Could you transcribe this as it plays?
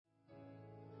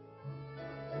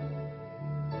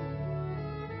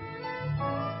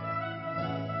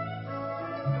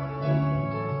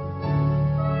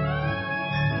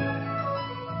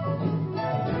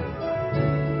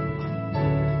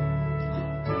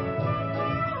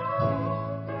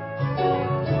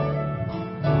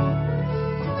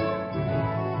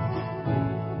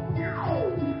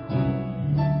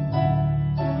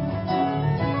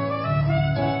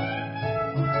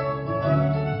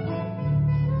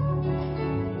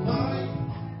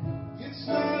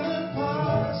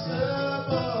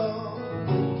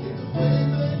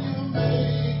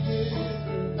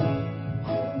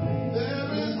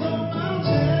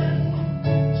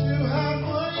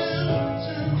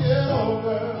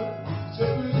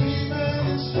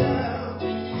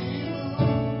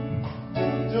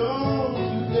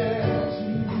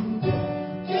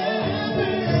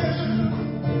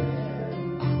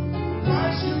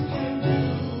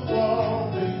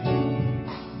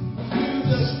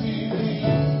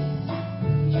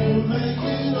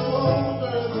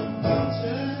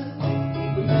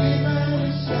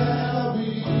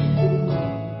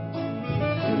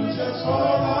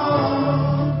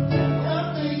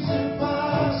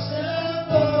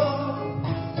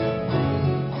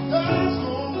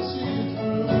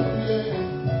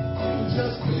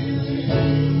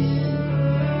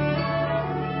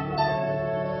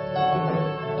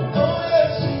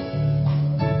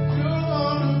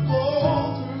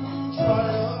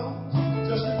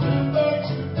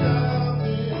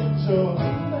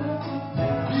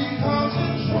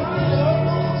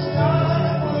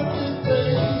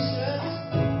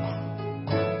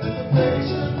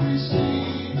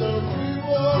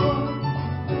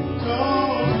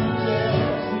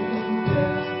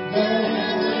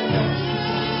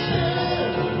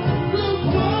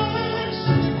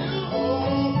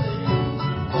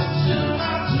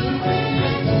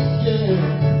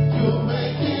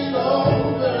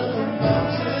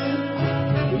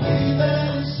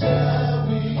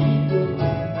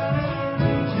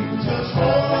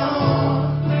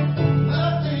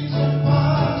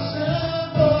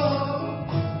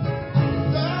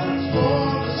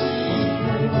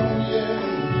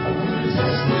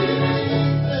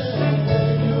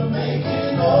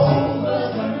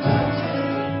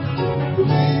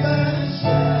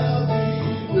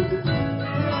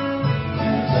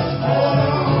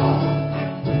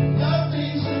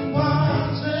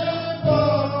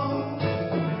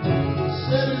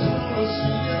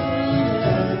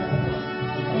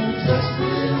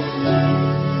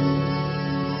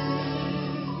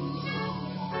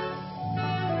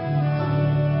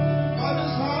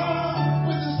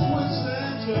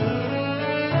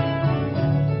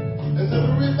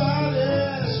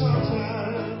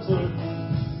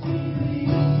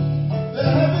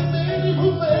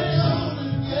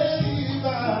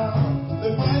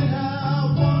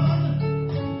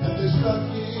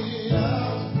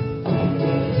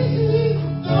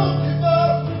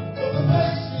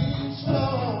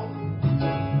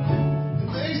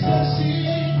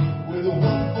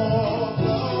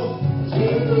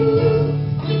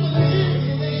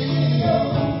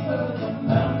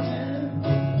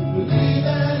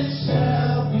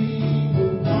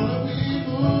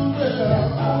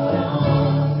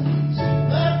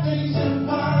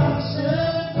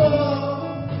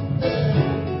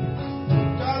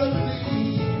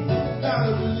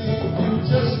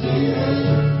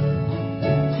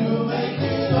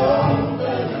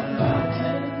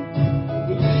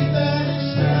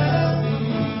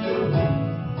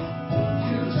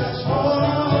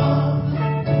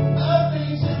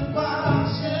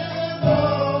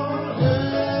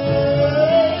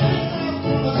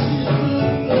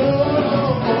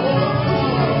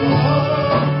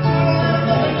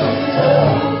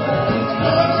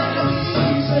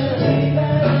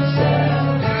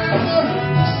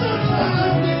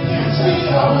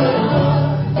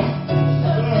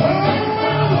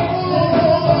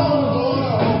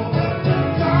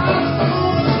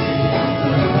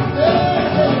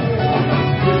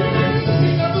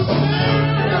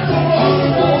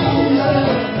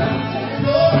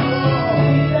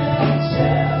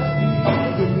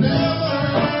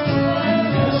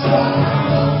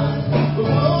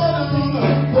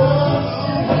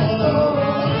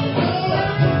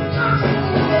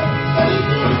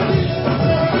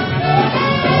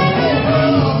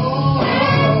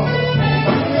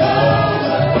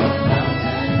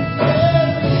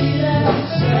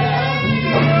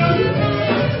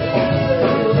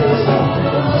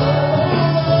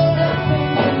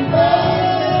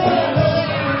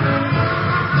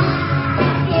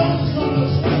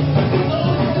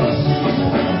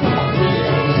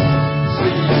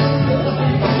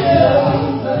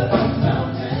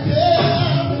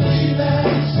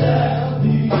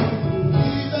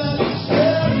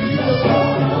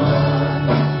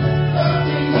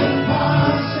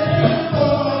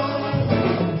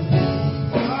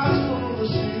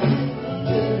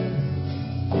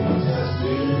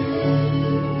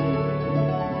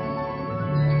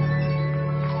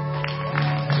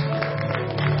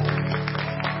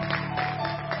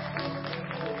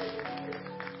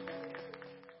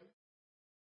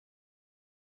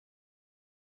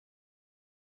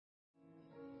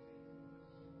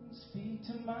Speak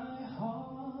to my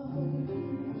heart,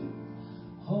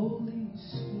 Holy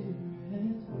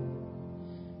Spirit,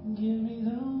 give me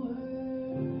the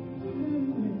words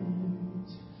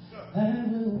that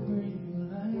will bring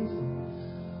life,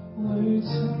 words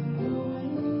from the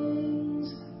wings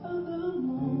of the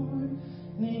morning,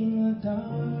 the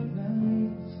dark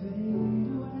night fade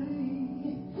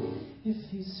away. If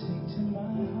you speak to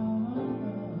my heart,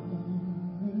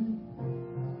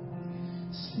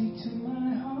 speak to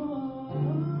my heart,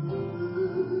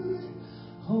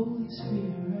 Holy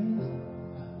Spirit,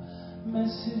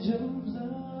 message of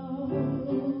love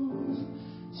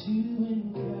to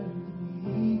encourage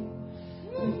me,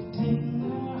 lifting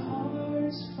our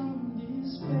hearts from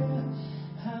despair.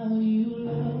 How you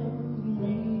love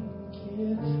me,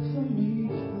 care for me,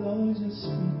 Lord, just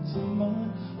speak to my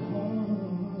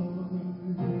heart.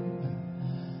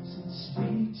 So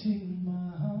speak to my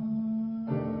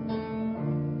heart.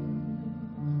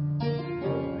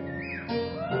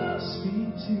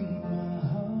 Speak to my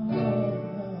heart.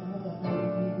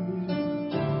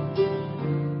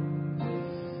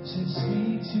 to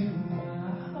speak to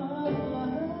my heart.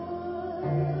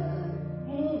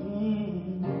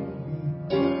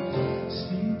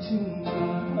 Speak to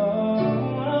my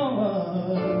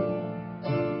heart.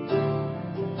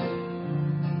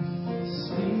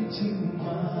 Speak to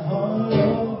my heart,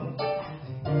 Lord.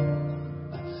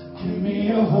 Give me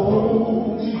a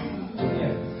hold.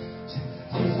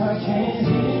 If I can't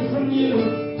hear from you,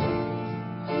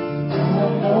 I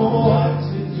don't know what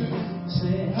to do.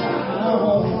 Say I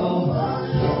won't go.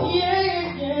 Yeah.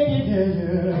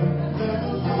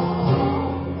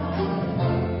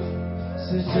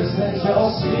 So just let your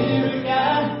spirit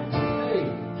guide,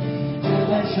 and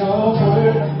let your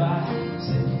word abide.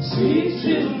 Speak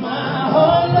to my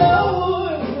heart,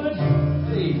 Lord.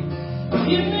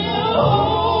 Give me a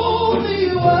holy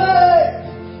word.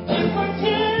 If I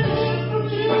can't hear from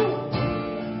you,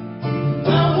 I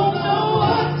won't know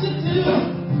what to do.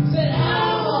 Said I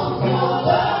won't go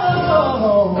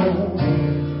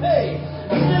alone. Hey,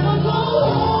 never go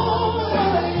home on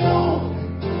my own.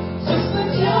 Just let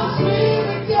your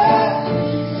spirit guide,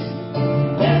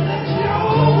 and let your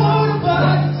word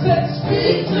abide. Said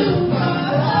speak to my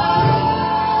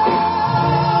heart.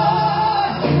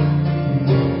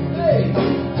 Hey,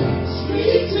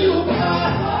 speak to my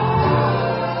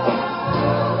heart.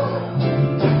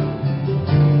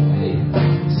 Hey,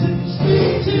 said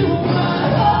speak to my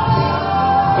heart.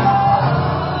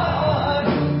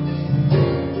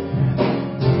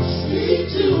 Speak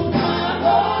to my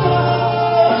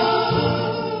heart.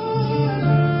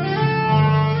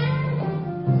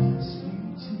 Speak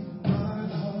to my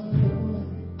heart.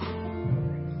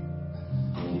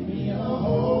 Give me a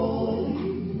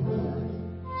holy word.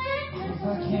 If I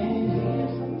can't hear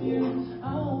from you, I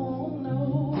won't know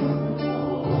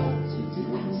what to do.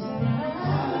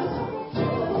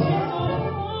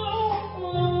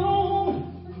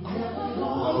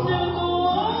 I'm never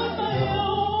on my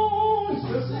own.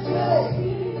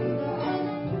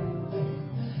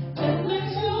 And let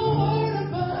your word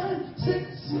abide. Set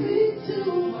speak to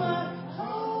my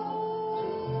heart.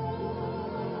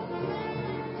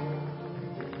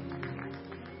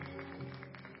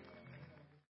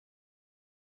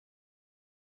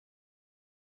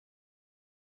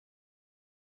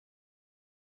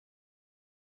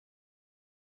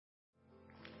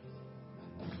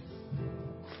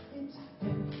 It's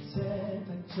been said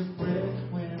that your bread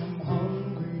when I'm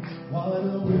hungry,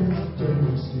 water when I'm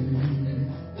thirsty.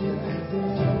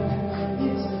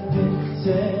 It's been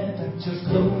said that your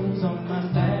clothes on my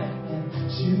back and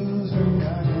shoes when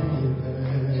I need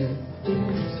it.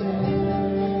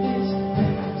 It's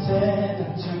been said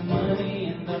that your money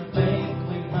in the bank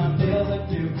when my bills are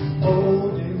due.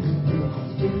 Holding you.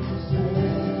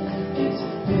 It's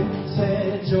been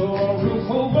said your roof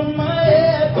over my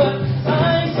head, but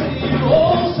I see you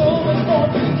oh so much more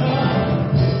than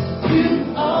that.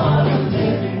 You are the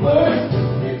living word,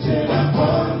 written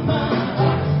upon my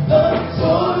heart, the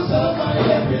source of my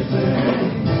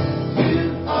everything.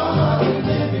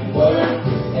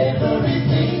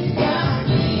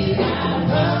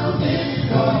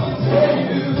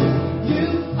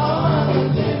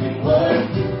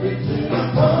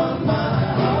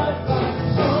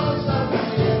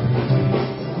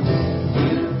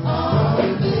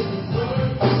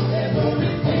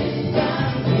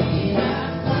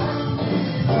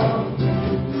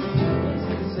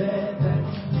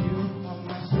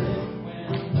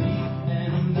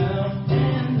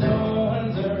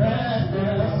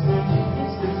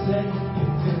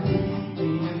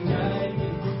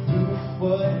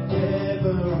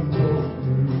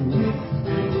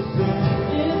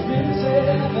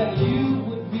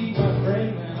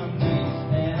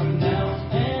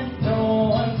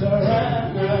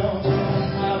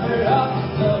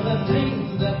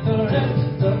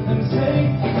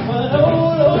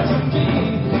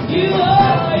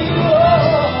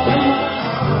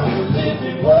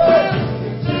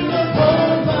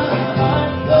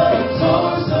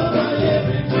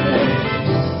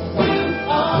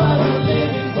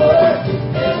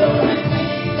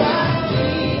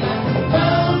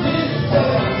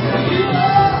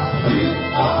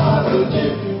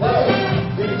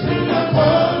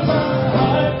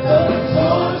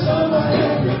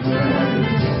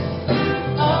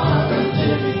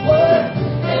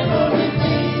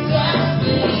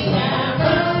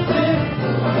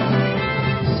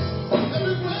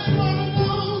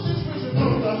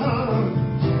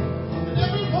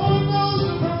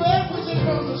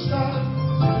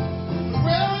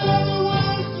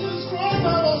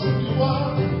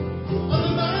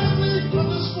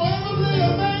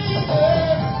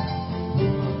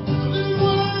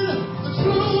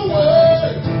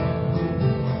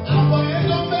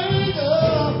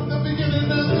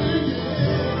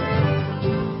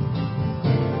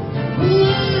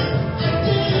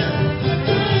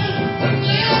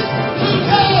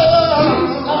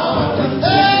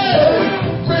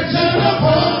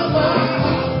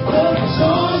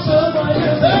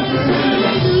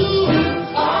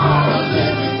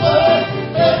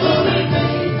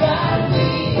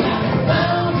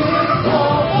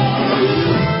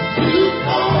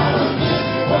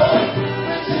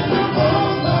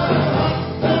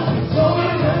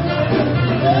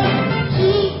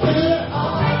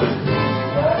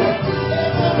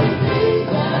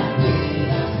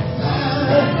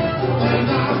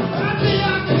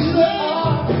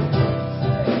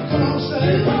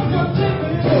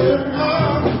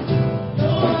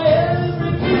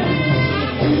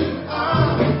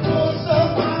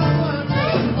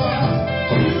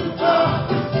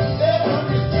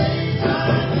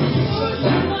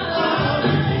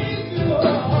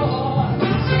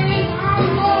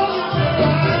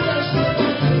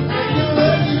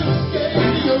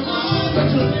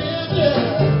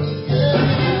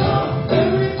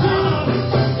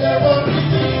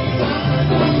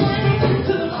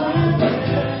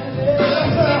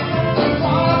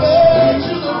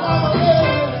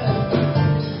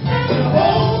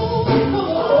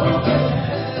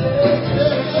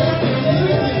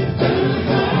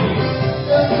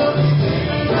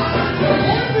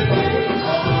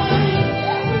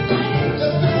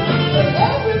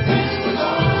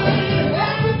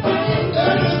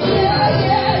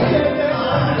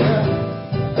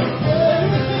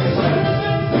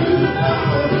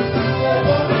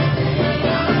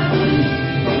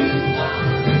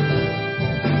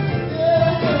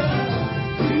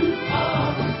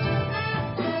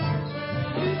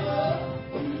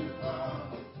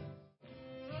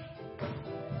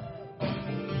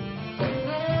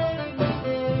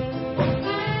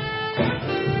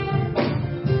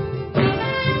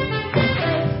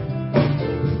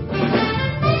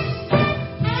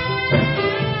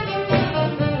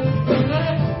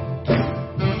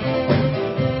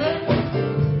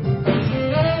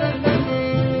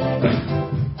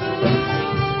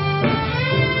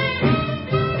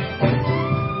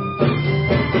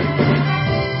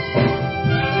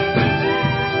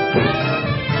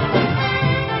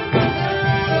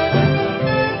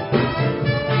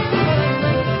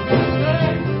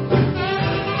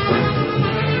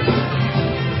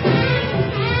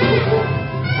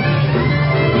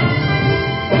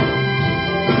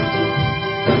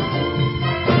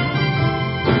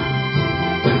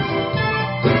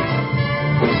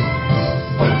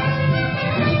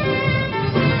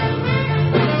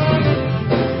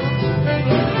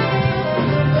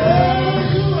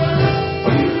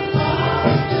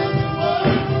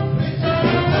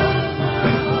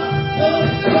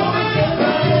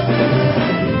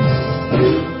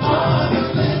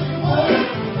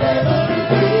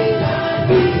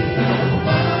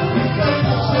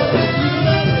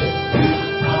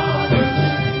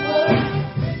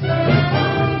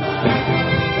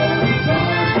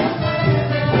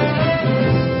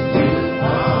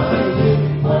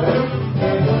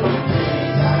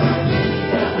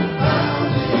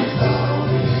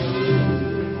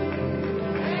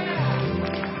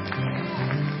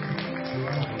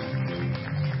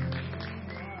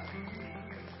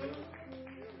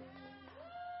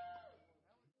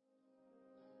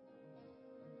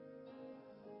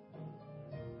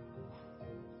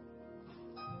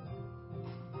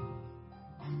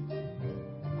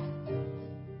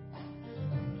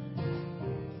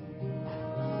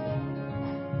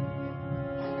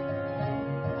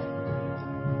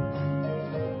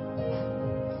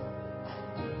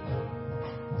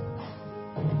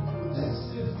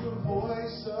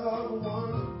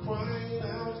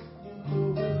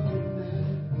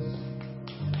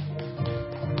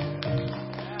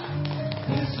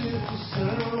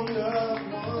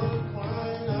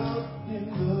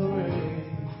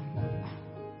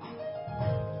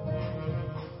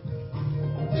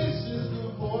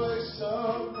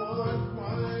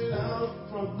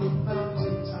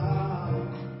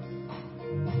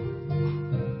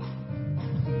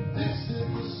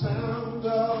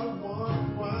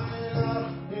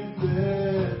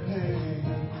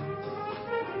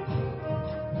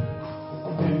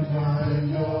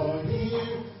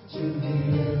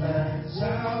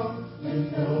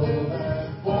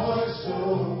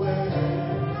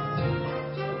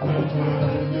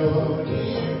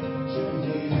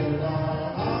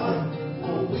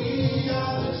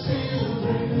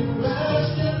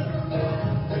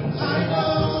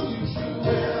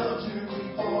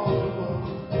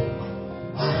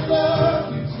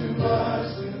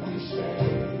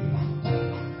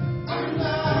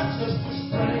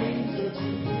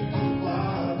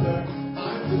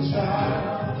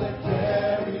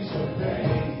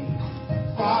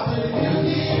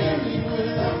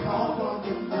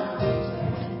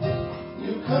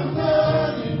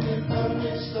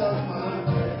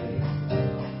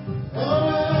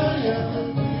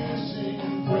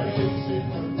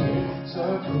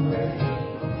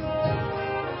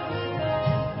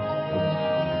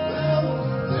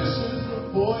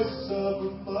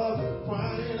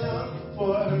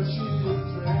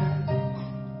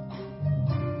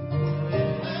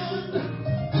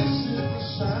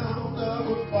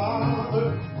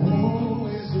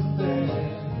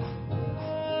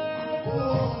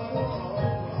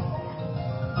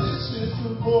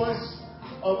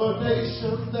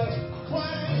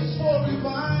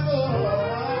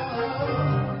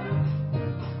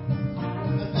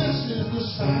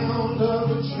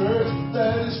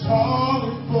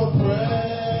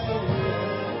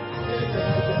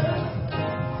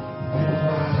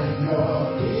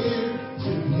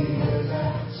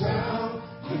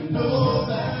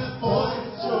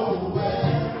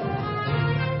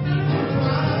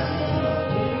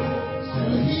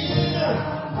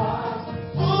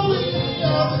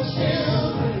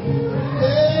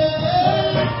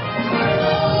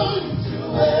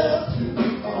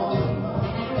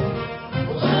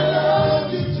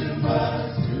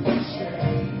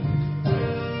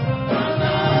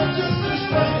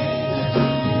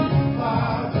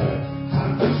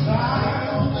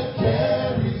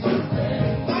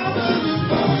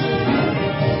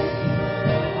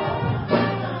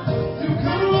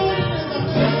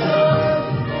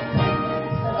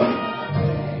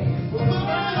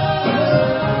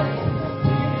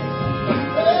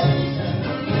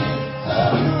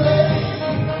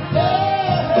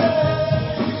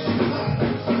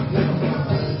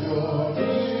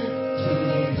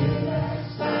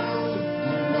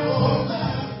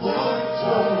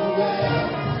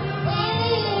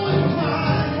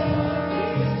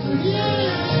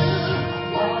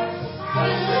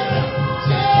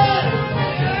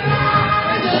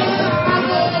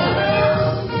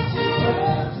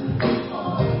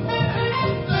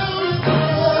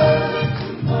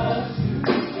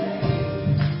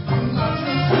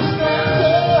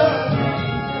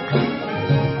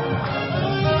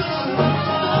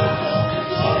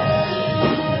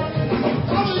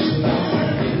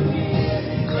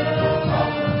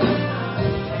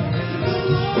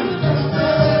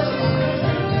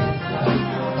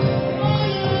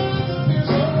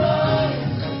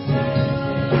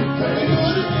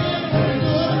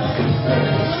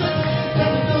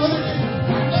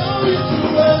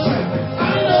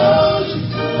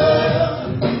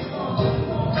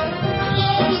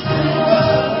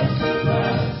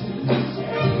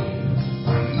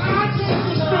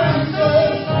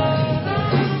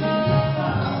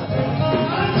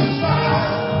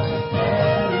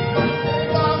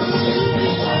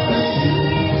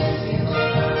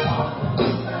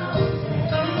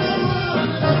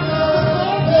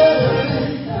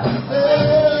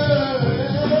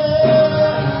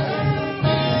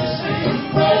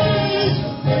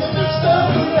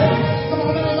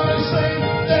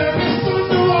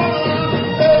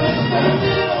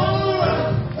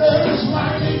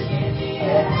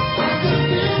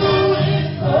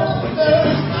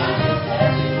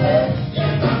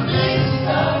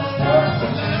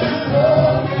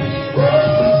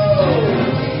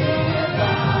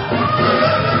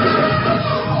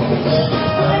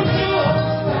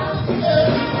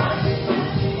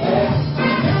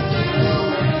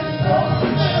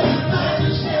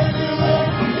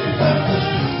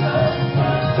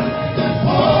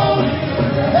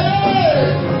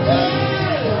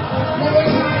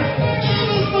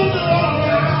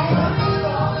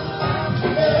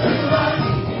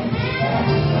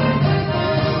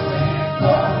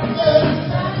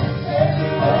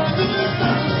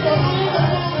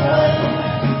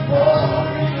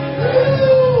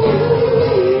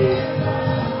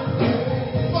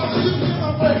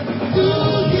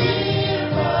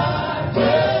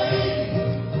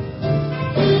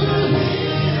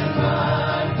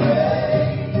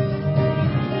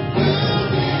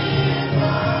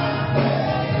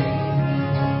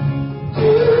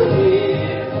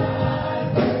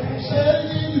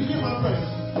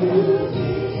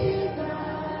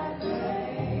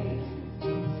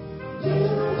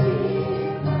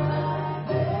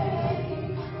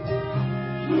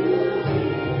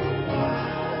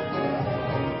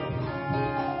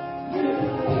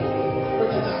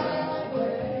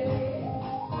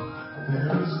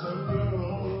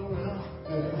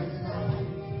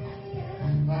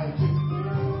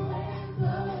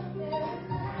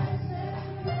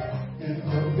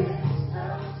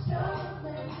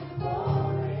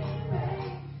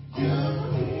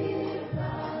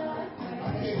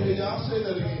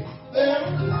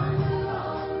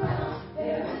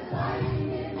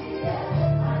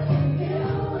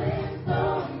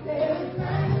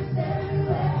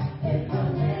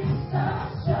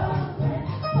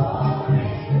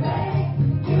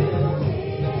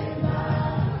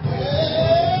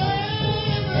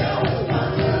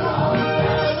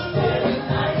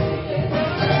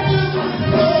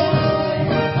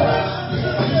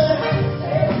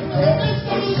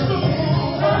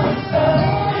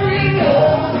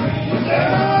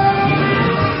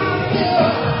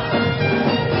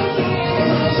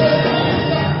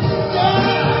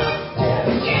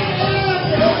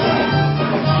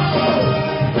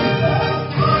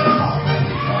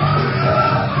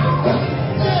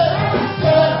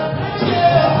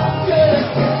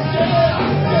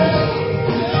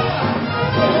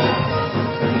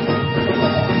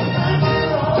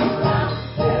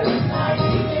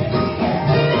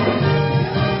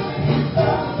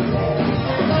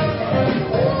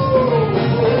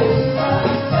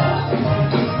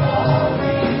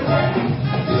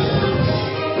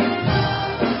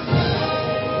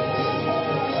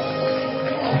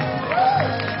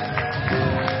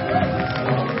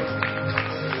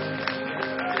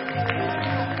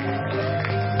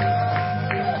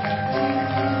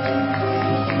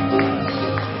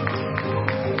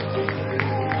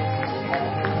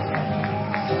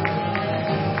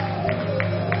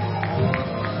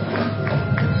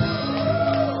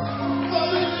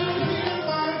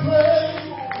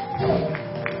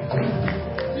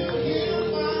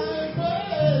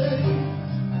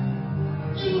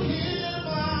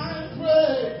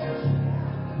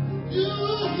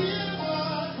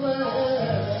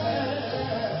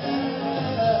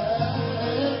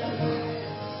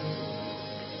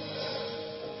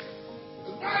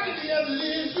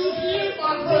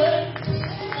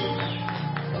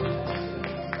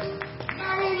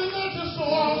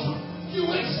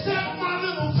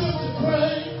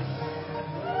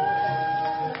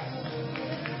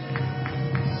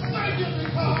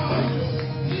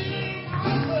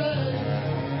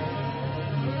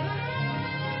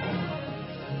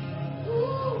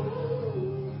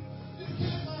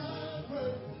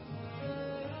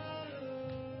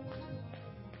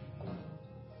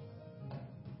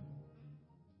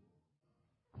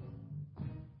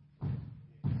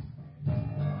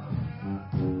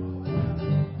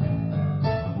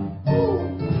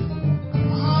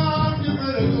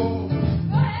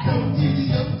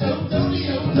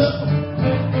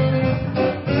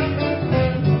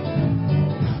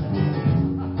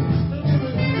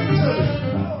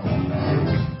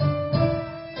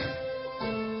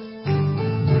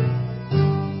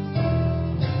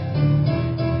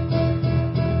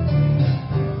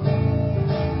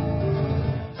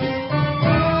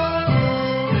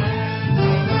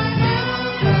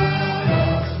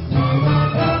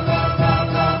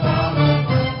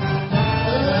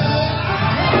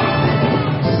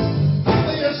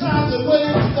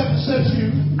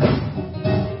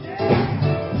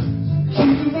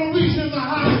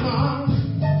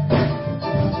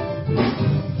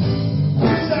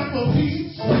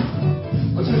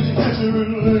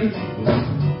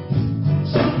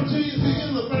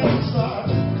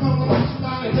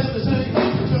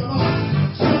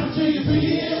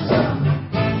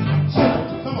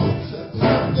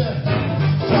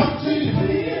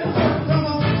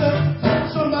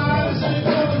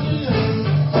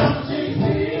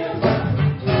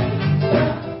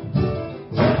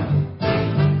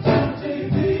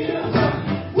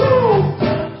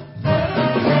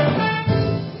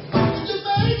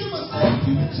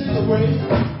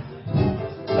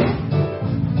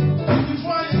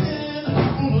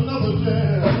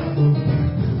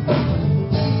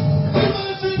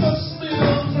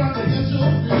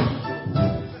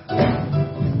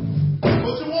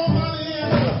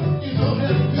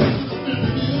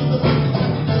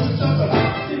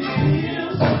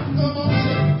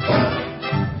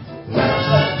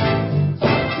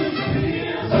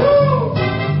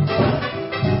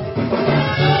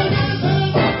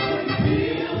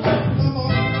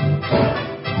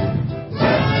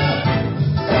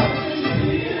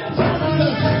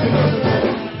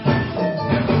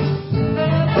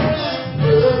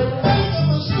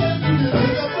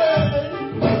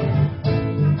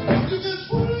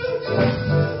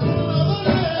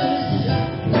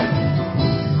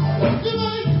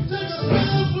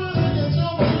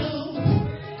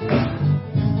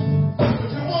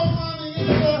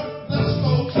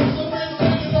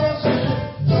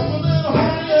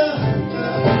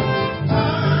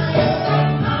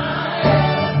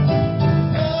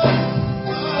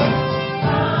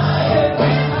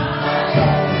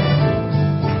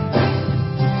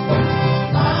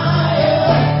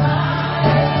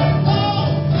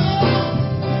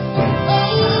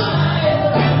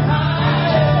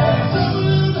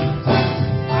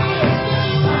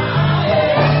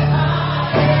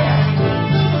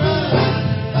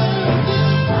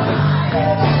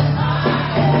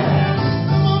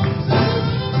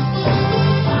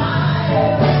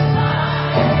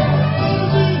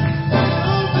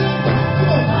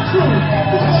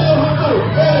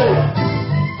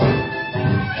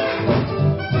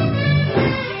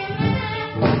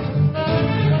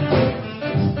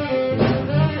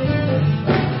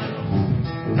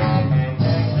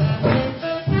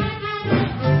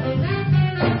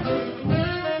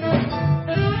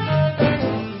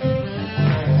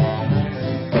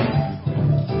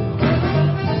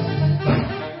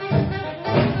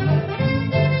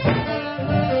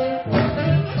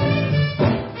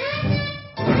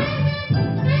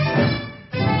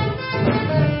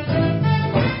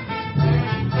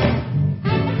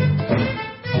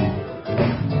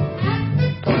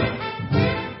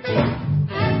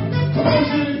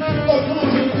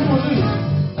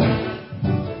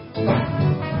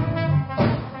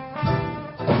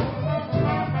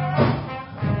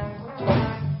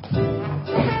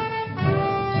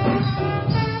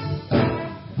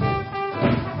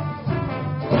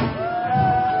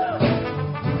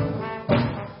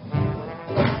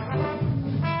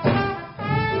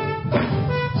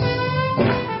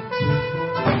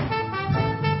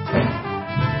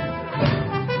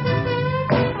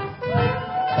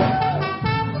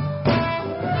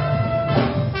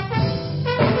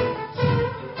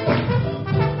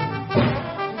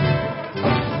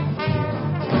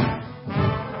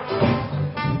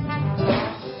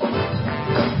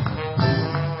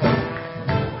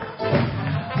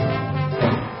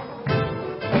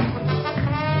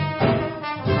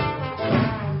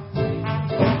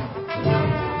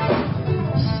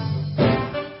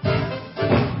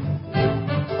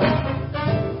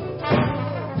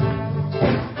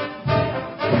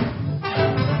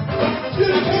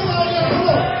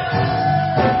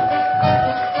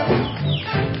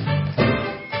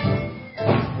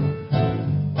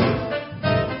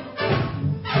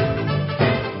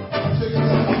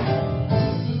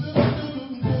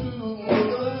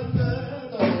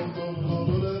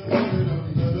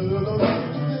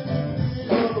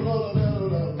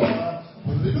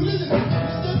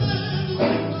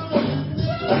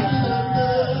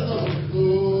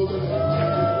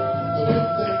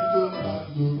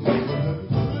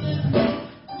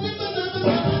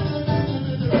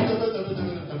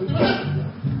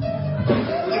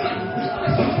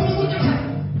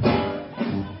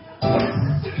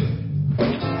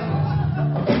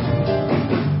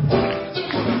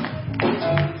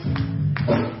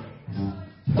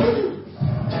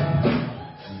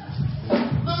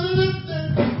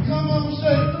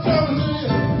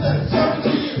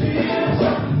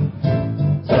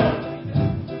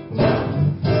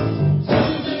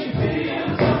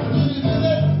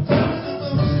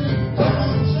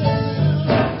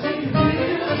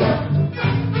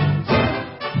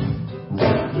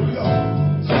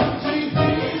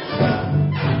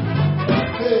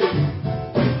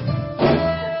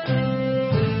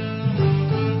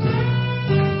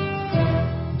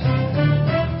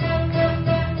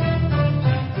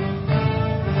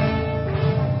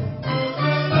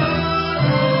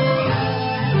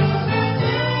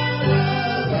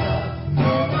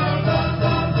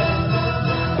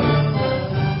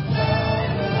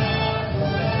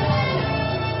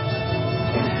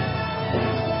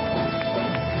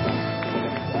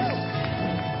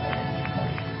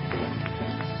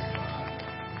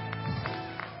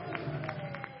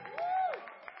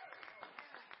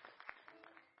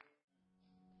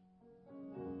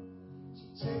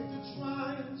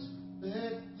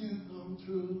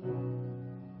 through.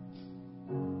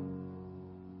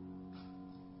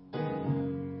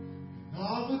 And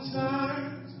all the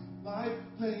times life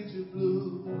played you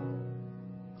blue.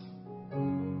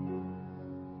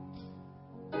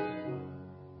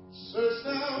 Search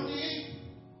down deep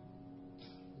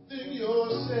within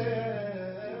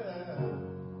yourself.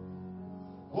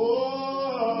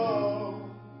 Oh,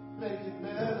 make it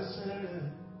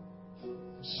medicine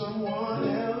for someone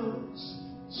else,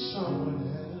 someone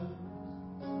else.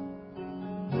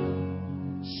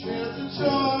 Share the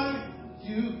joy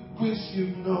you wish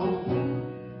you'd known.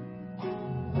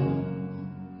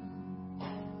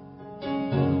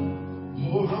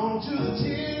 Hold on to the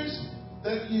tears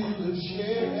that you have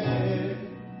shared.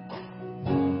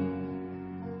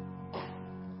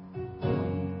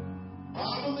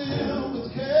 Bottle them with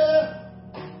care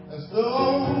as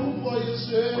though for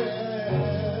yourself.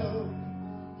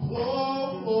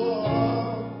 Oh,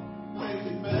 make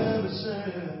it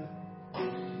medicine.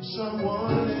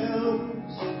 Someone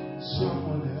else,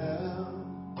 someone else.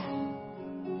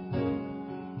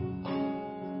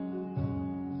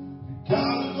 You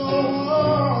gotta go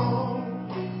on.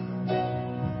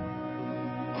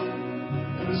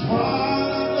 And it's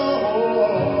hard, I know.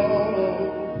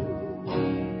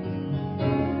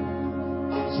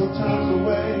 Sometimes the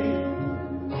way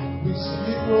we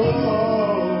see it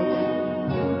grow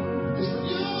is for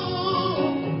you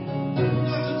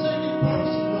not to take it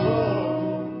personal.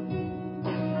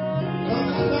 Cause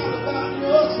it's not about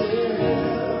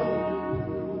yourself.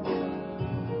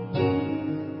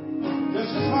 Yes,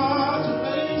 it's hard to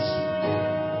face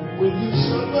when you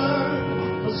suffer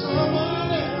for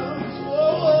someone else.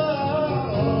 Oh,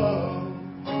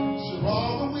 so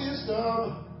all the wisdom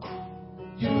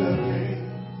you have gained,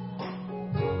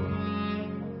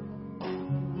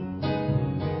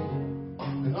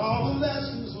 and all the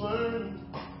lessons learned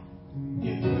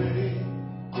in vain.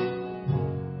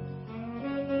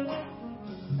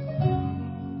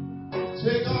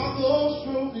 Take all those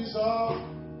trophies off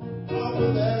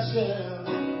of that shelf.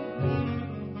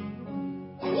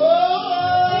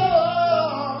 Oh,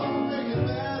 make it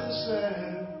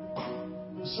medicine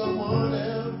for someone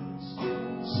else,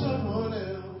 someone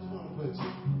else. Come on, play it.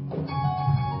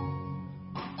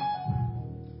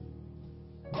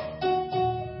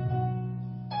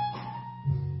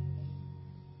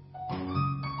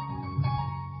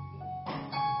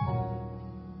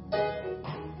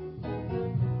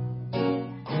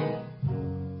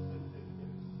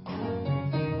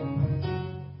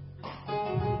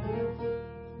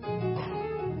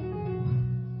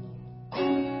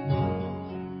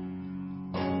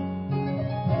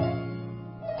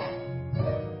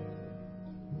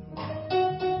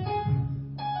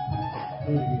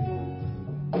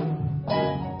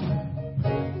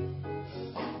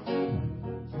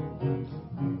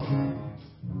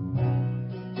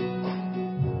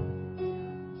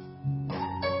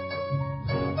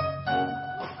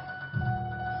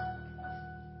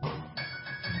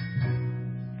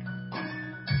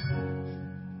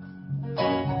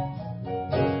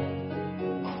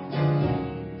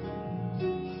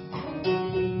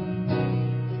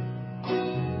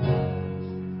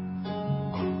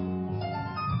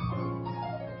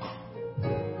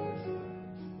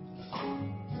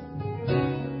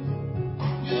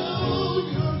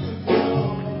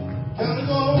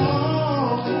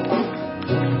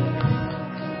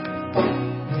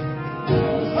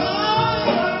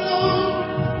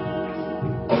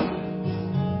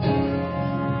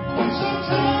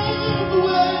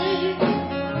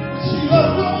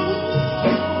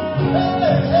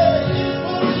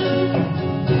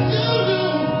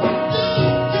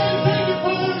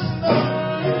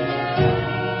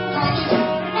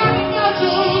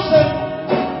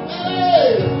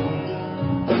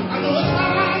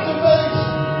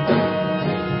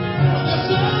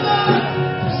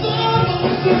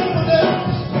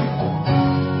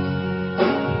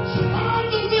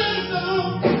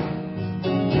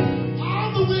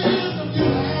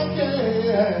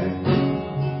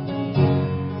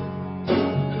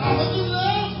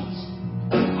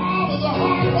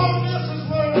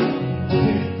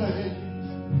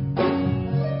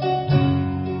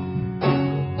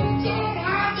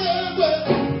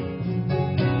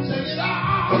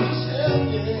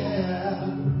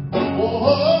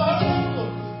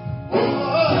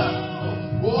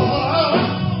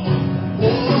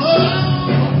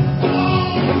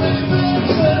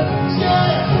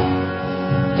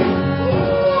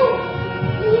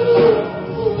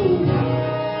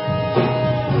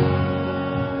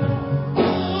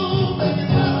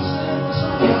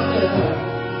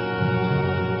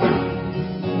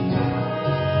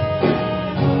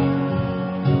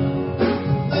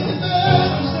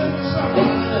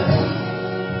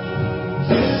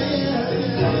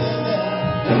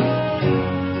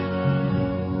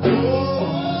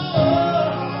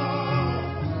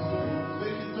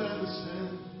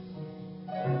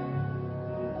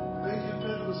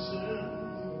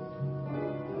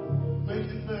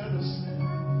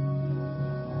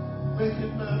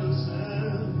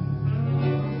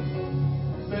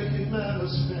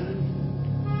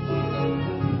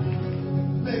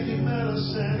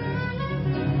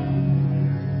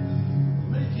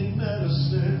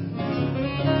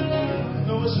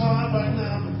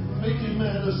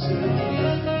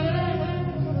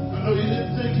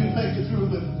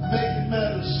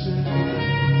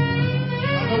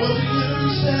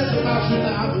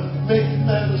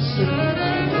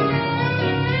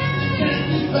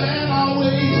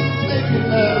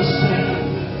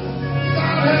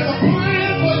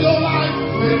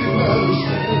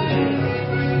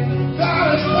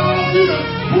 wants you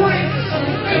to break some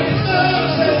things.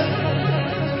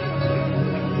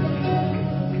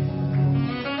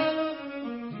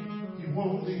 He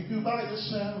won't leave you by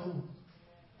yourself.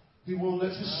 He won't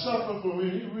let you suffer for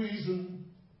any reason.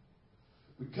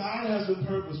 But God has a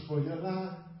purpose for your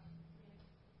life.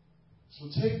 So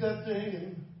take that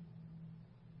thing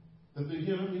that the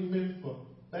enemy meant for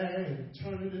bad and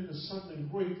turn it into something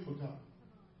great for God.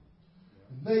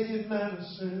 And make it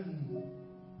medicine.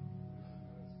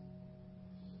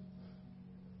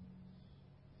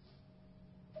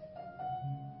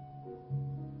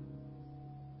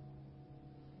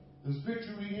 There's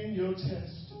victory in your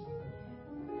test.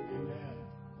 Amen.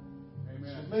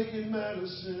 Amen. So make it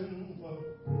medicine for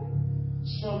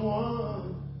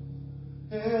someone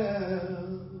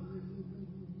else.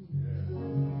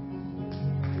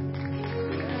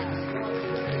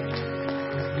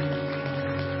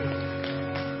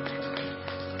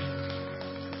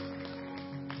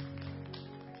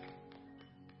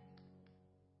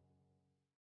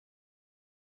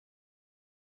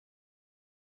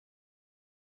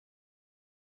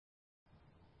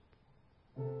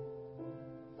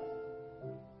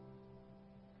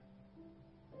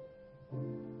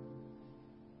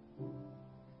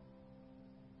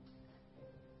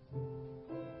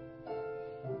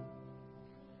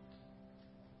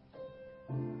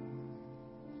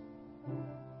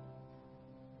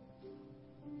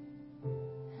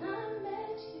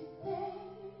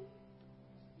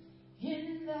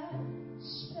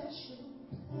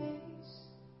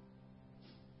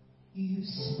 You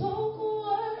spoke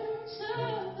words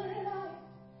of life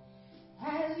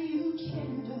as you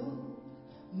kindled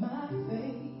my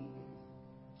faith.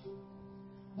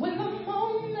 When the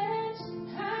moment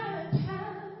had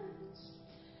passed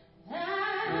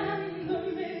and the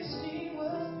misty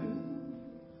was through,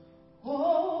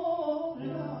 oh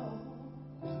Lord,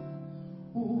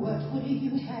 what would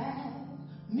you have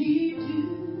me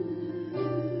do?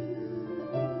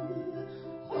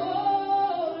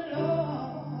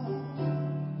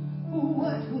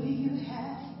 What will you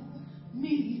have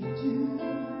me to do?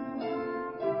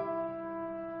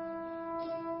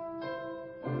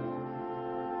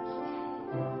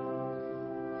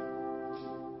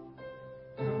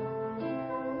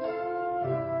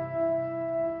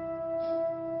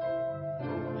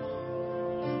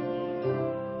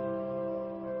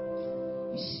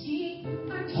 You see,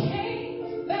 I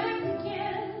came back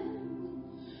again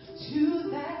to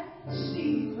that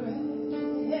secret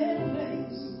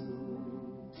place.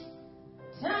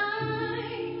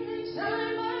 Time and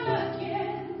time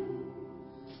again,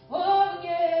 oh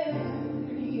again,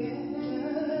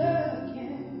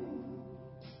 again.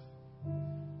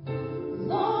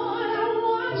 Lord, I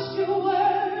watched your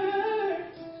word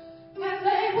as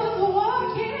they was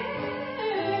walking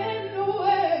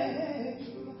away.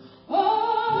 Oh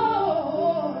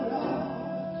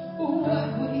Lord, what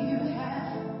would you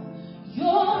have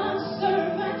your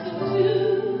servant to do?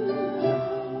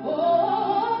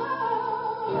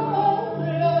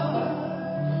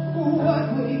 What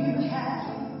will you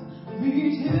have me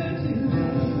to do?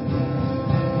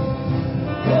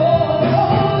 Oh,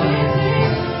 is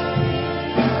it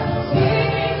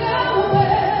singing the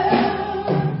well,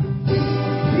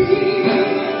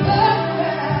 breathe the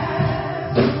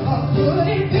past, or could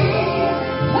it be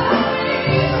loving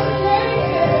the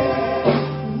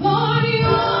Lord, you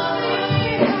only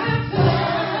have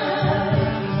time.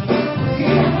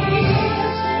 Give me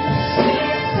 60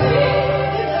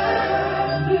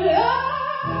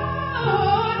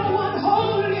 Lord, one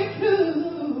holy clue.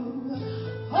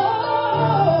 Oh,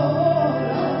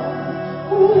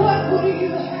 what would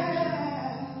you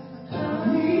have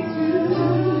me do?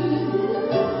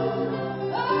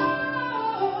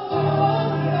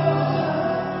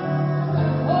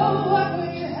 Oh, what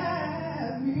would you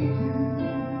have me do?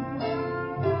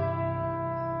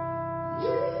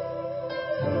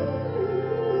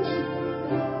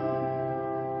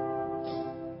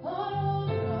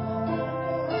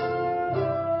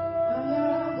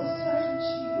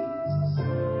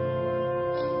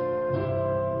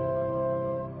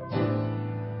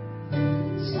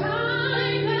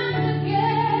 Time and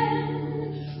again,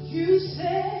 you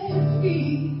said,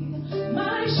 feed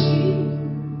my sheep,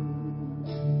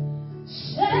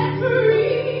 set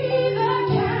free the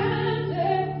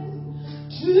captive,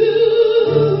 to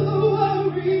the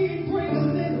worried, bring a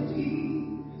little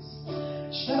peace,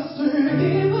 just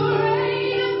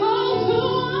liberate those who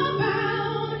are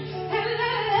bound, and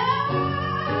let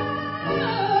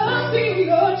love be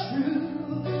your truth.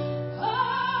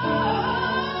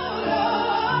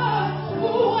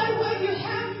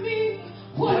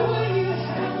 What will you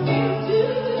have me do?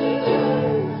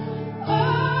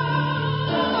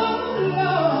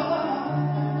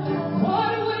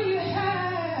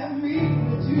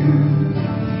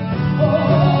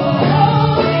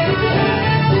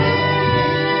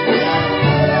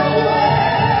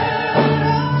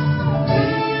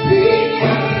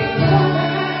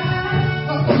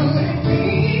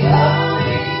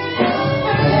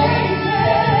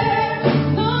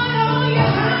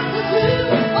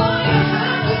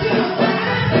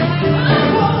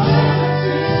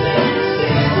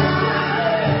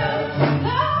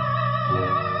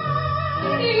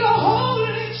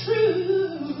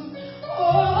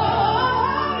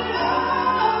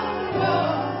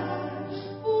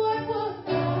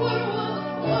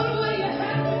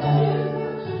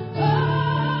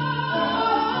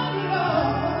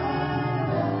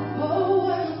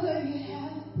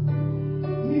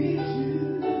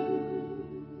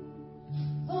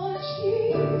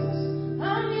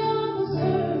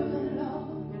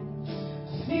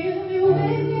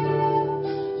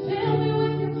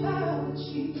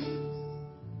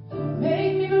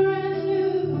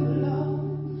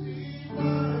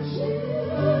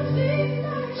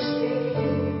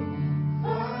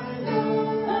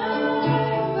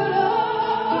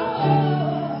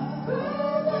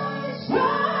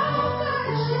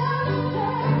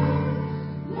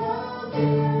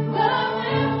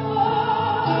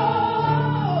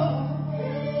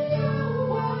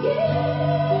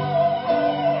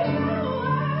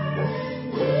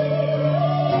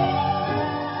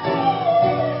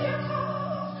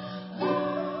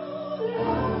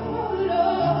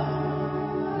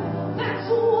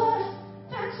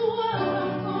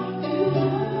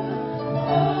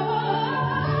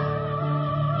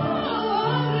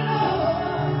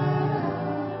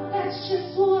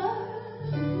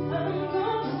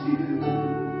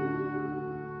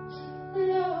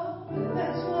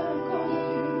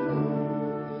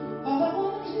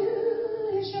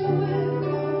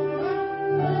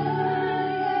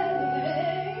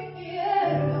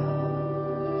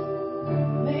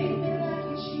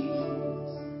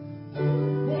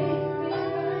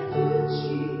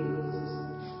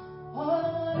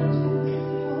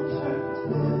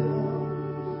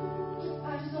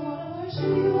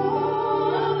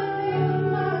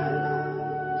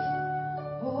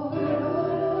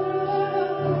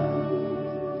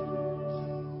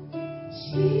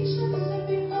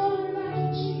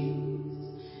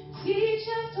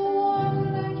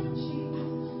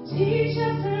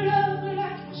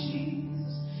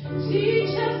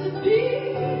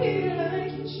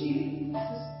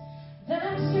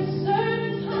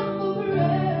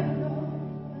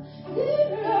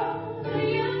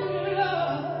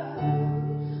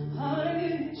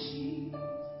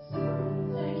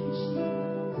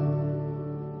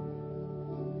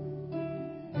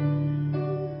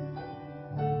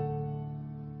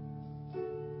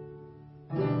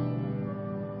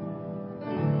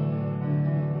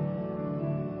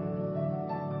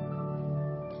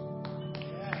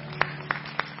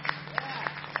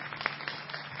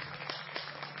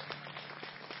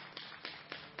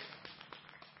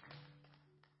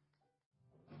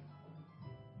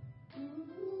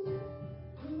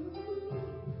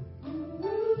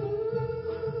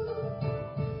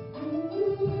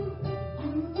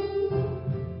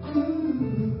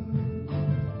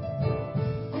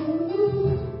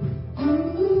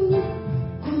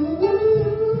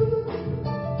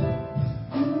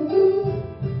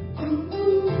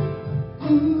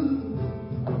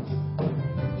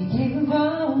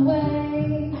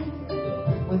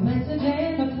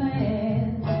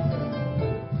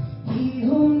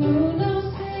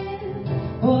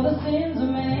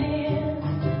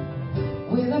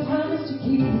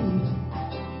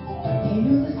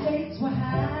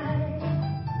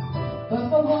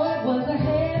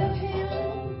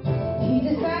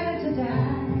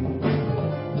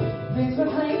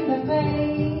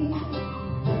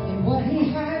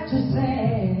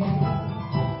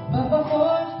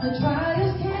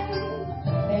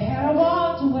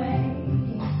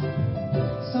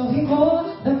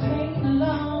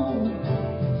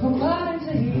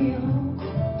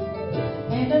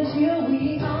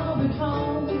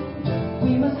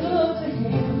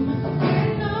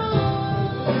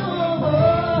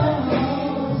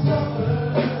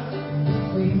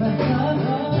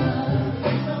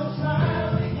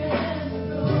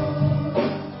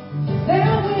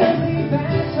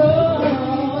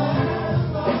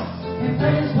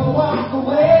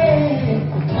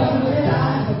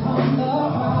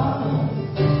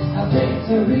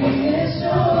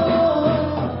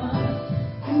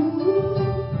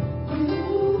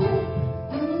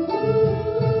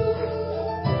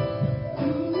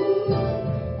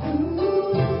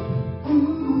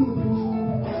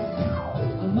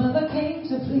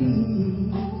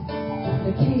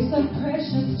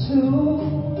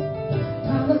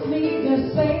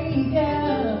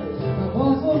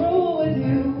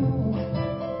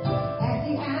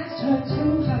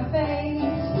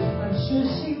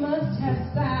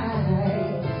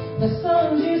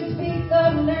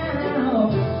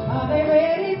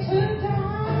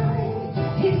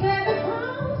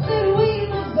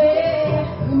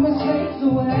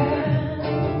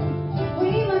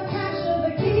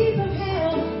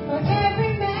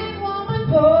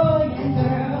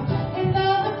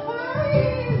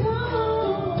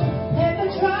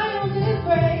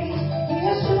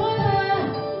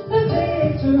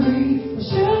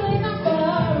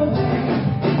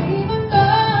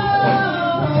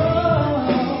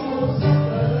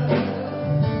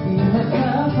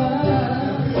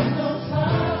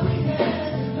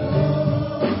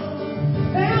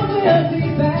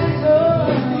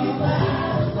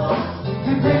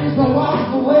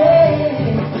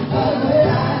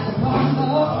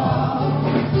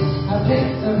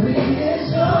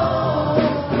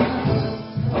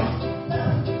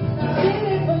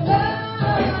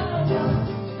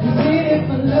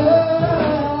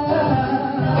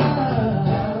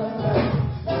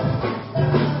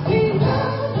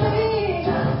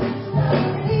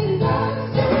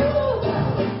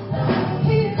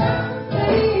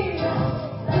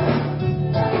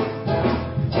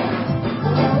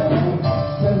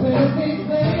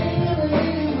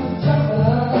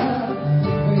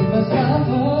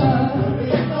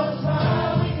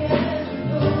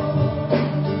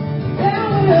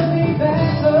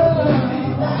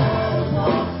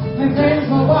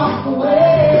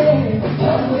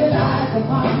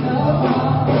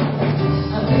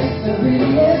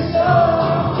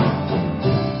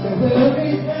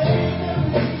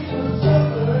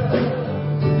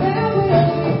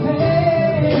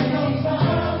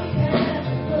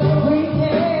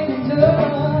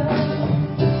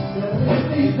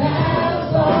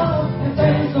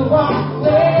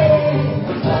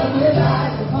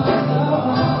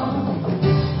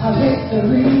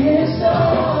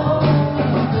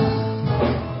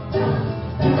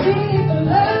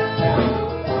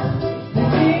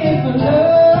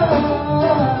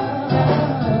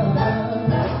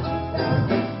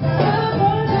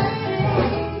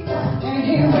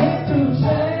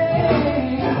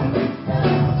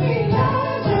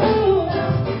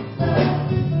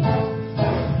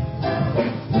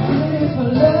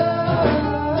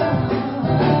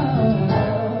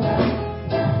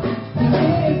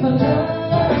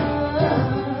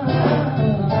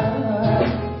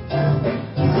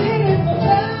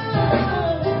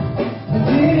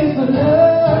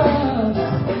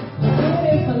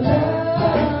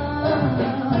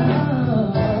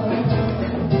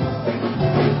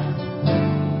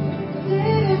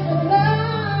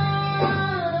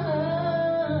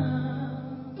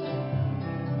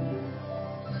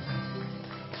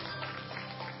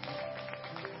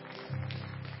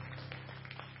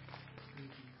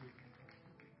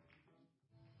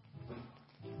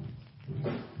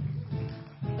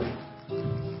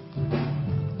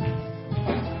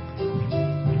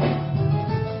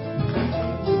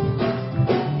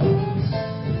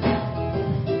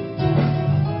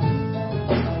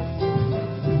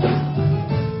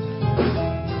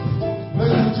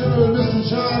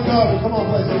 coming. Come on,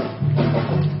 play some.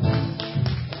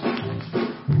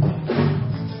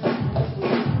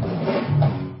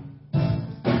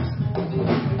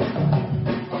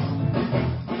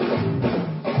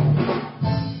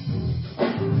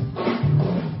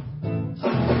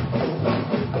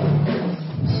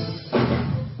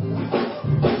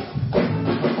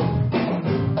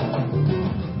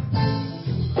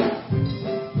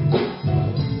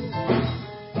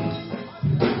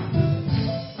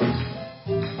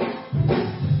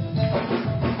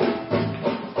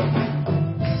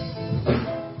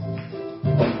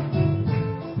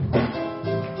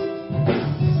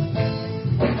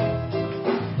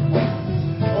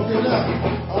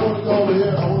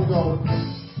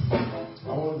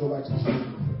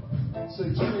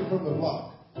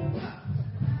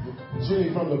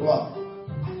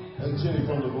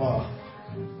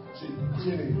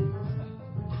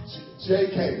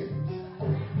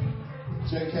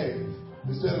 JK.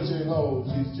 Instead of J Low,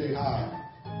 she's J High.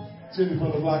 Jenny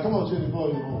from the block. Come on, Jenny, blow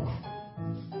your horn.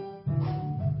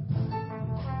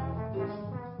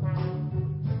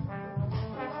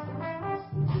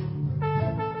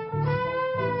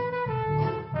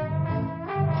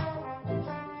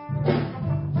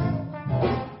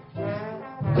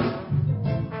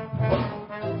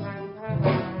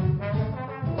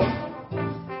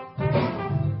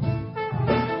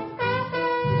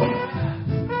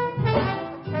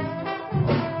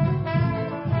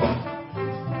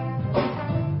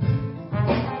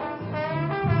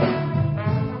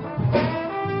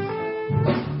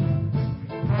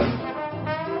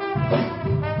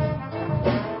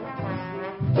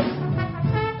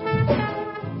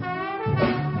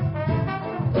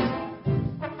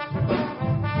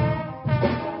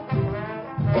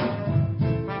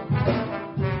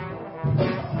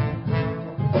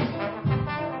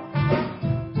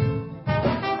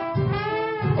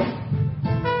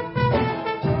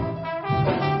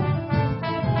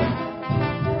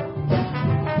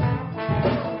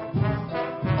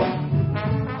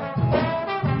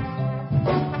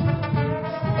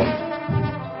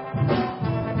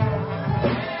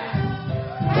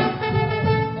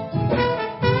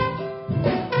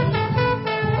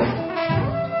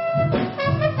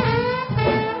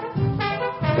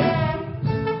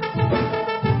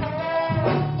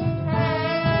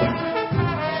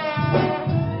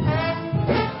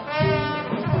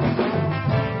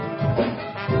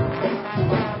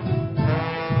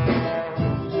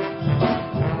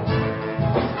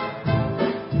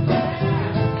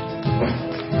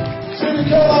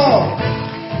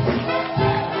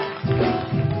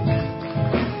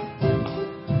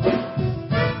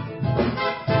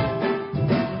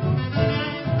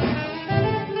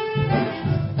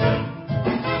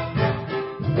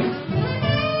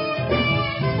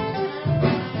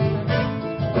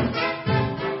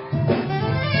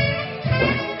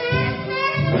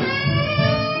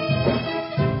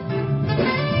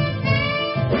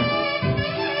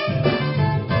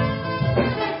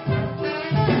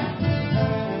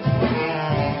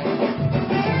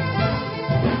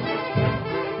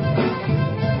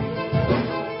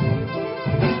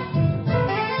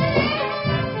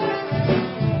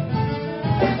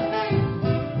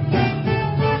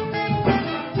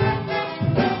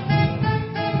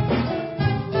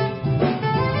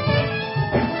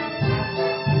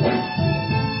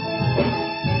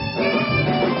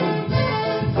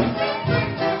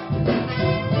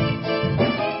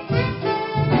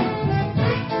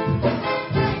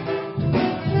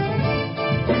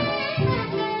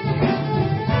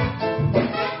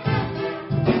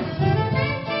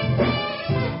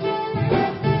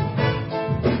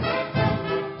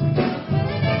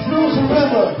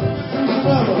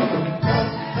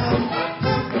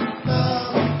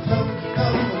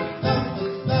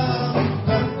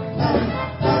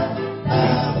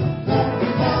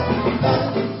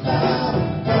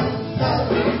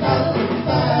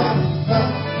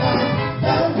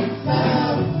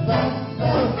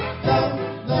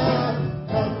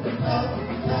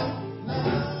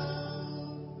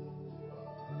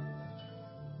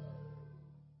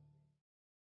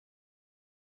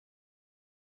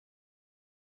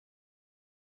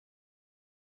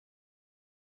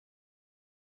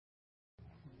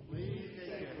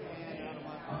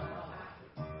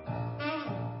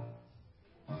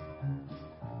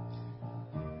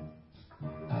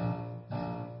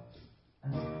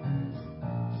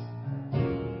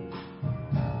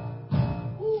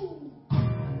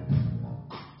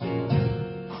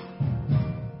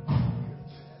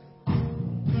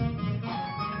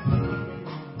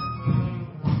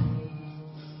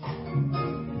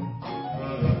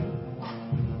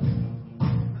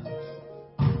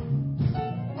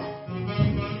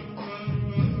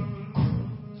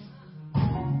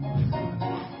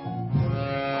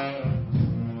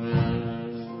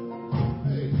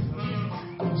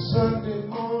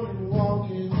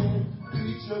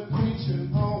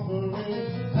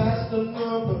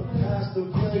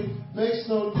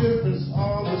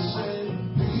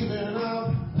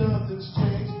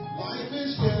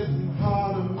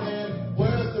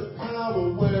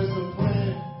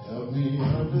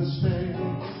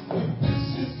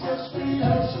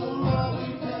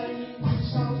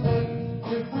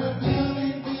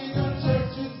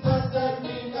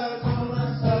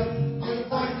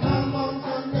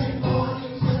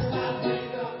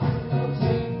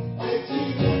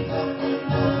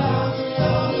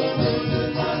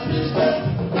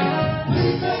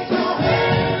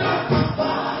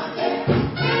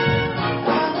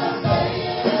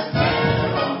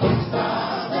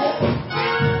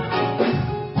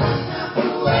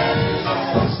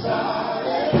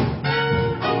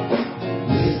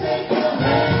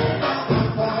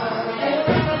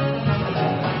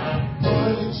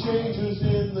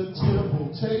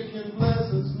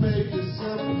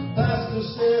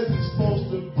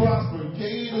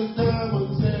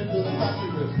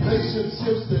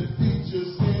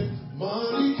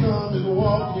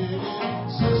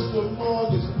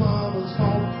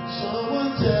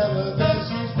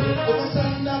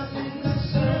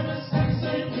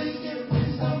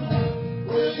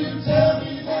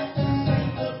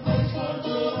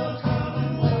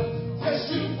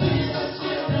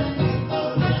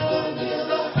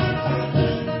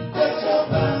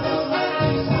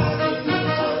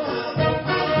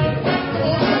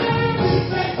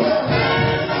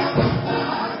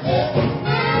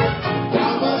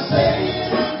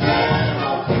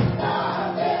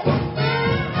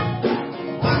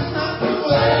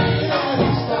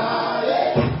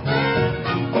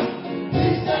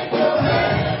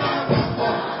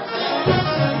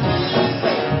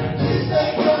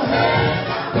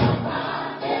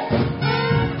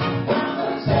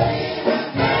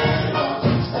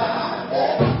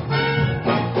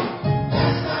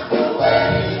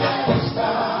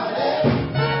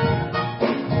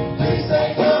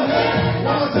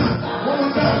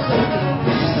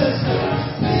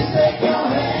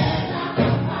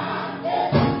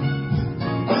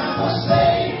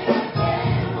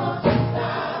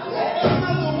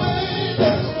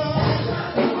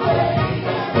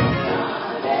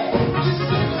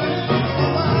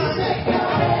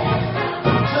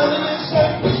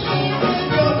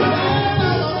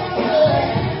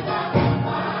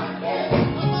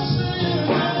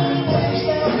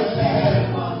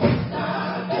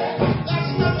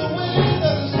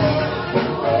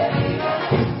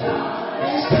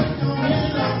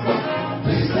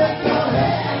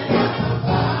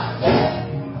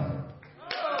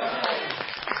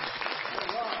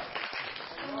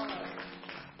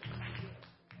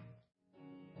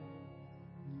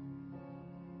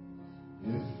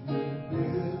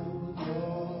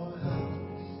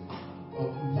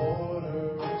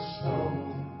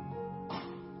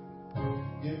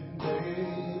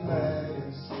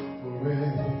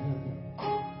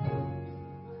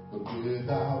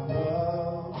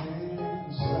 love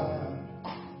inside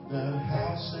that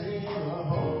house ain't a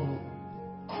home.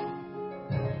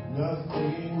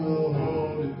 Nothing will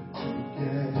hold it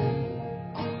together.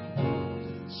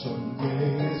 Someday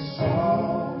it's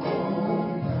all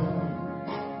gonna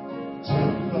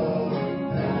tumble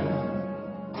down.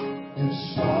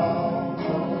 It's all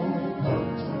gonna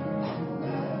tumble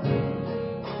down.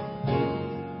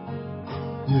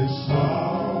 It's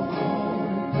all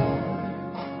gonna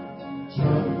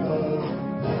tumble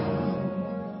down.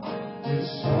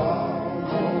 It's all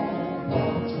gonna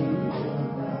to the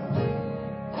ground.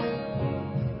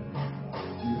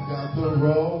 You got the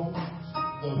rose,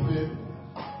 the bitter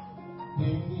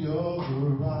in your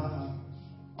garage,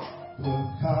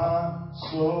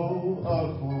 Picasso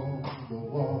up on the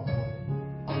wall.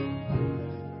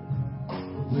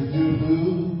 When you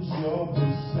lose your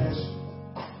possession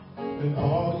and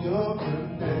all your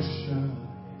connection,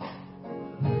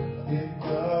 it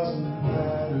doesn't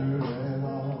matter at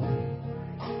all.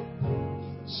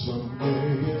 Someday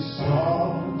it's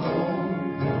all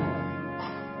gonna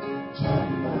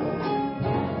tumble down.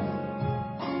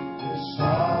 It's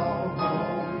all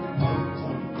gonna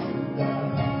tumble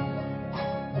down.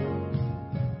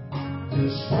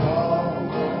 It's all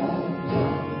gonna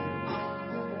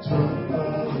tumble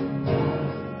down.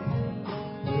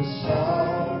 It's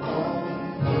all gonna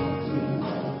tumble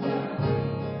down.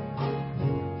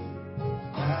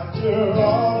 After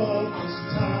all of this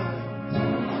time,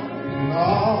 and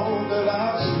all that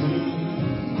I've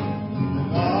seen,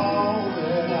 and all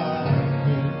that I've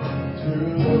been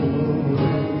through,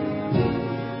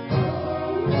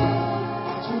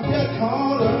 to get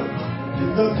caught up in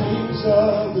the things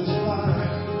of this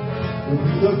life would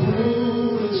be the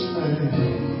foolish thing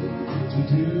to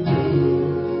do.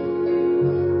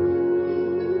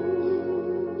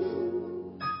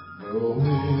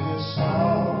 Knowing it's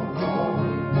all gonna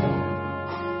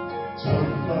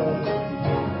tumble down.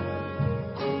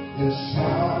 It's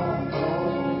all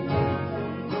gonna.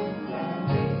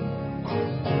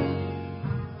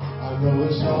 I know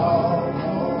it's all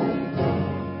gonna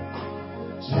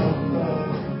tumble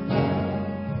down.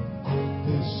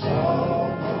 It's all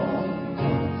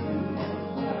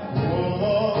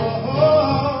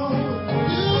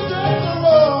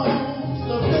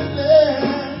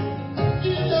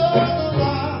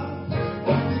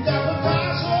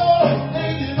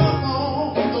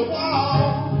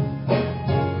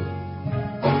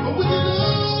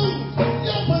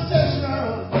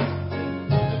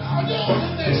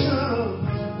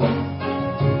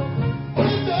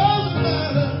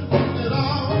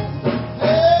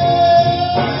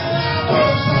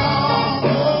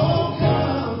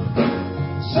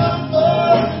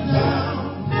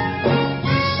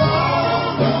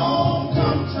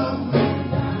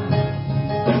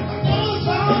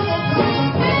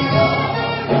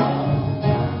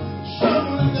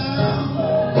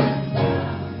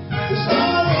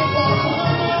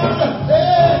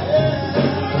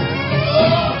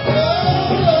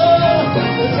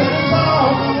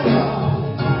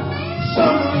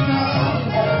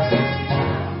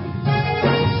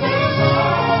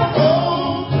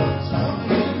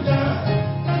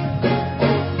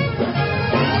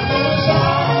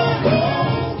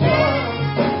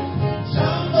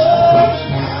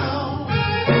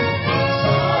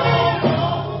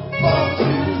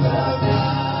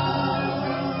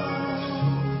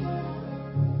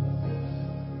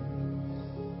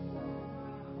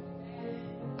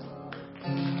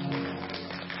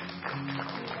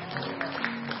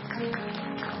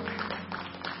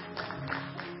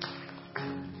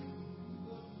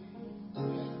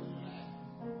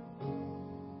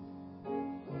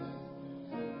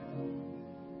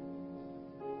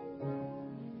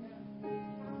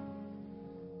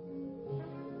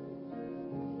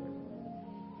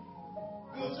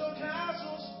build your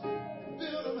castles,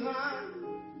 build them high,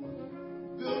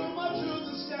 build them up to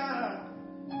the sky.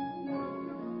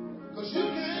 'Cause you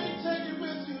can't take it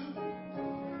with you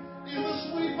in the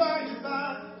sweet by and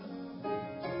by.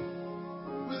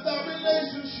 Without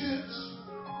relationships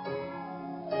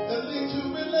that lead to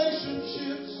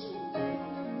relationships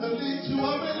that lead to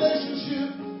a relationship,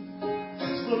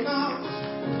 it's for naught.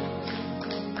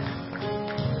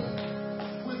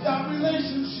 Without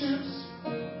relationships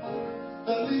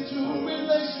that lead to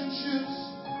relationships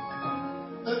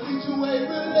that lead to a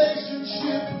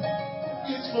relationship,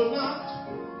 it's for naught.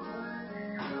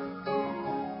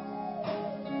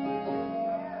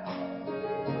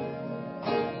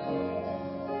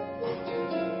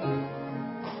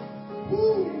 Woo.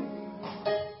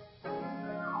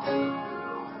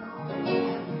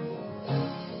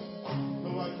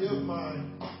 Though I give mine,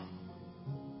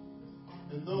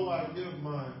 and though though I give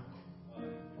mine,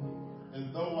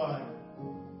 and though I,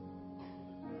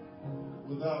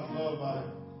 without love,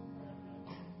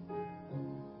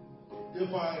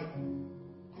 if I,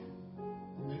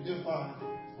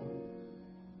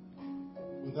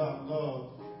 without love,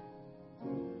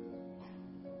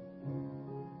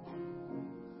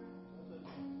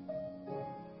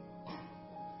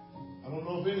 I don't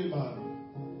know of anybody,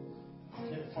 I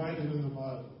can't find it in the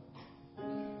Bible,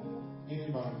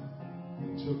 anybody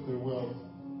who took their wealth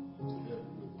to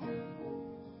heaven with them.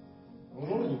 I don't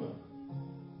know anybody.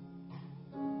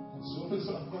 As soon as I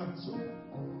find someone,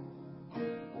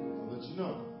 I'll let you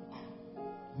know.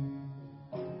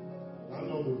 I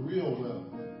know the real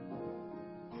wealth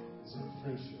is in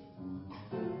friendship.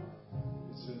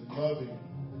 It's in loving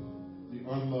the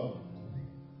unloved.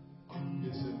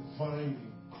 It's in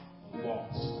finding the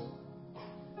lost.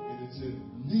 And it's in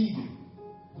leading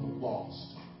the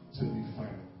lost to be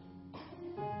found.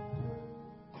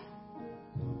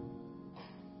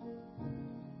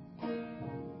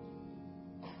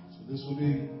 So this will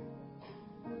be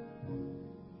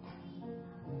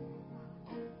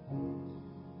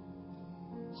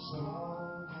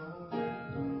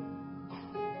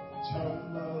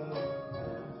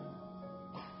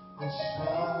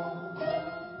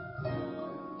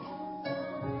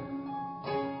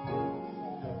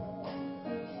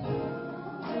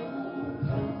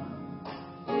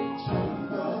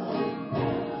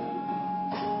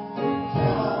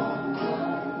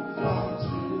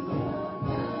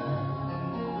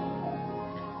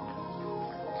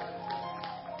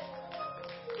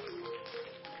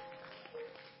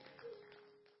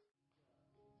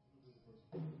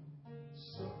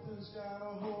something's got a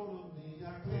hold of me I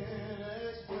can't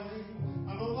explain. I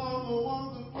no longer want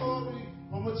the glory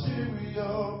or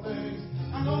material things.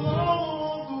 I no longer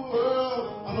want the world.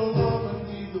 I no longer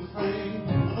need the fame.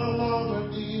 I no longer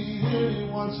need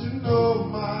anyone to know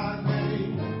my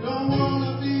name. Don't want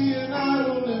to be an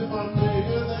idol if I'm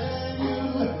bigger than you.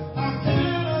 I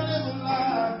cannot live a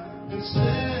lie and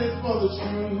stand for the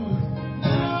truth.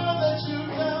 Now that you've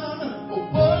done a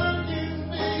work in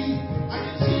me, I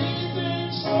can see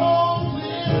things so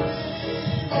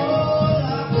clearly. All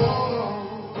I want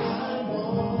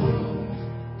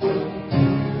what you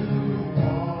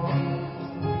want.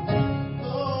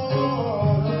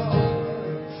 Lord,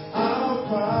 I'll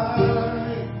cry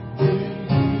when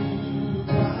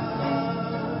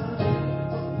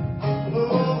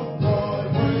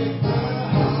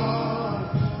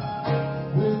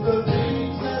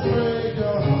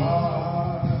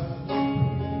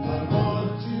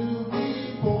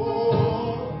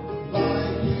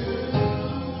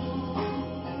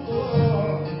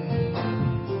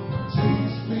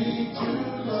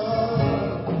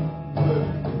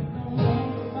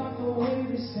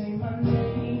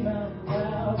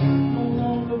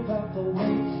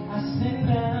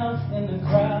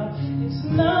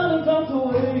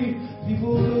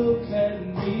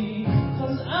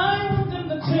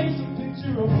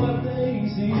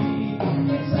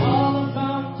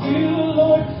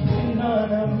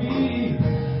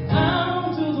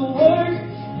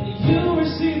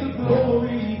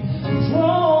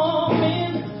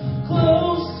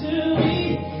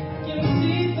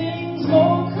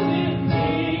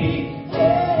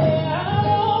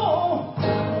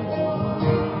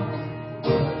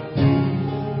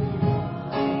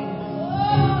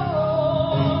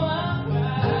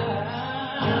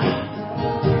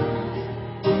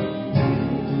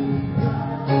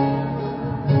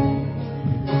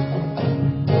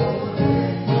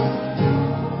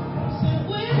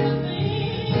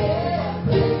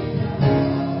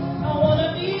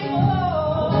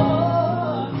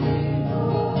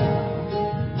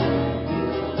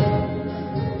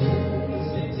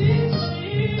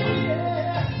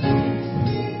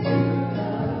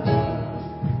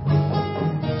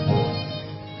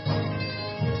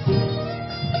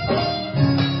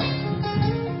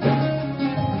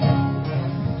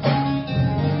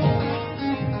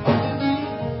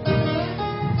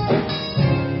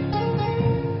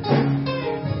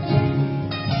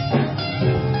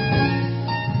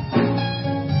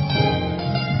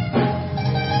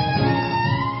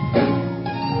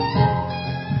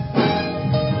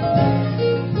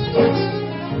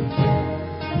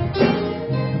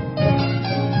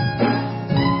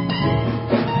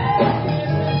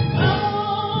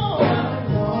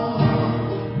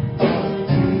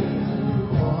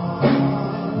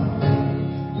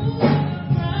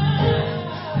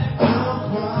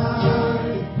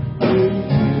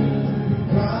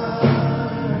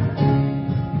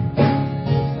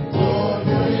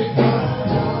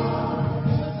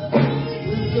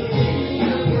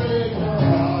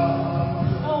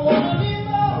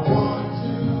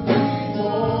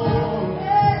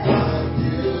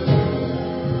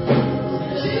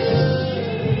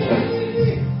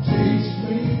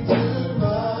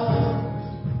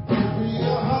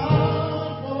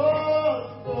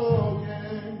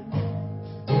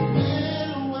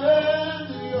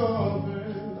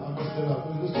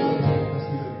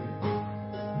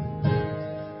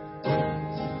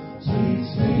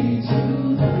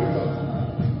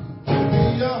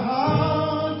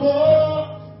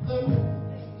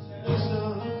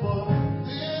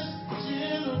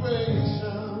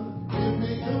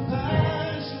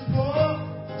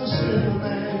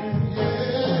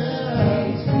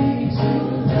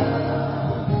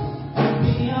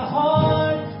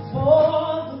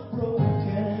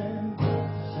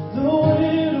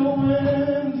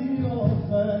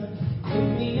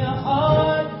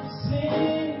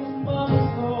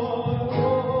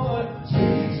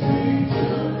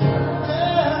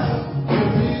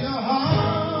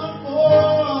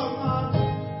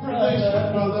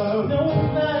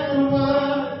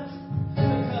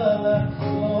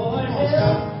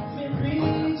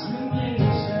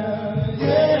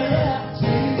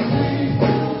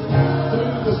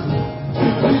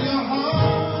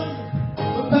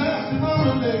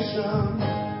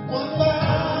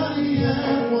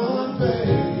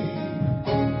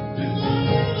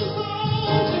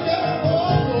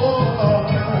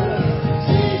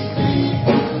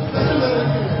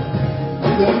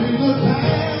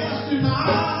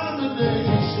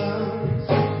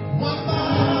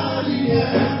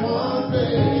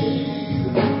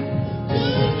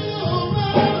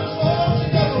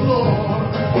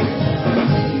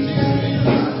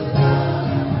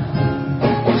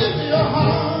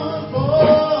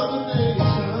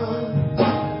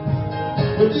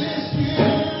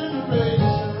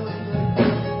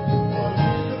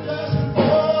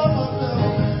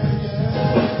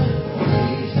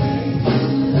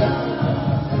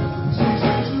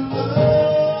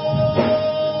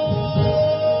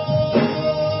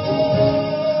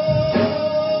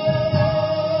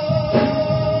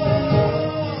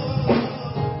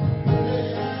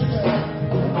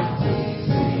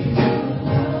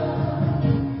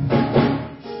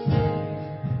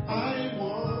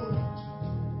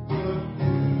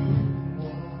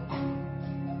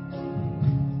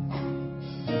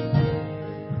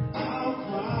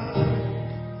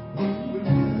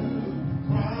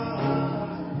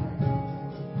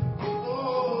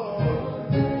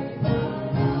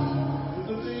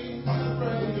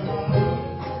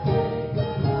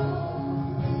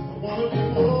wanna be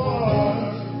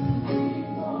more.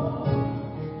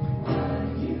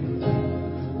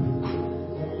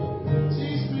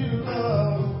 Teach me to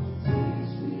love.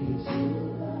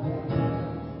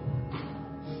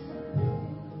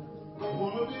 I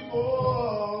wanna be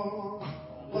more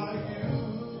like you.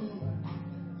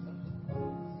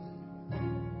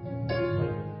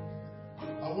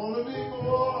 I wanna be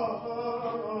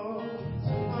more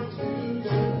like you,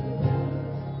 yeah.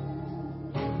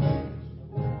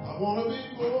 I wanna be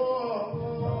more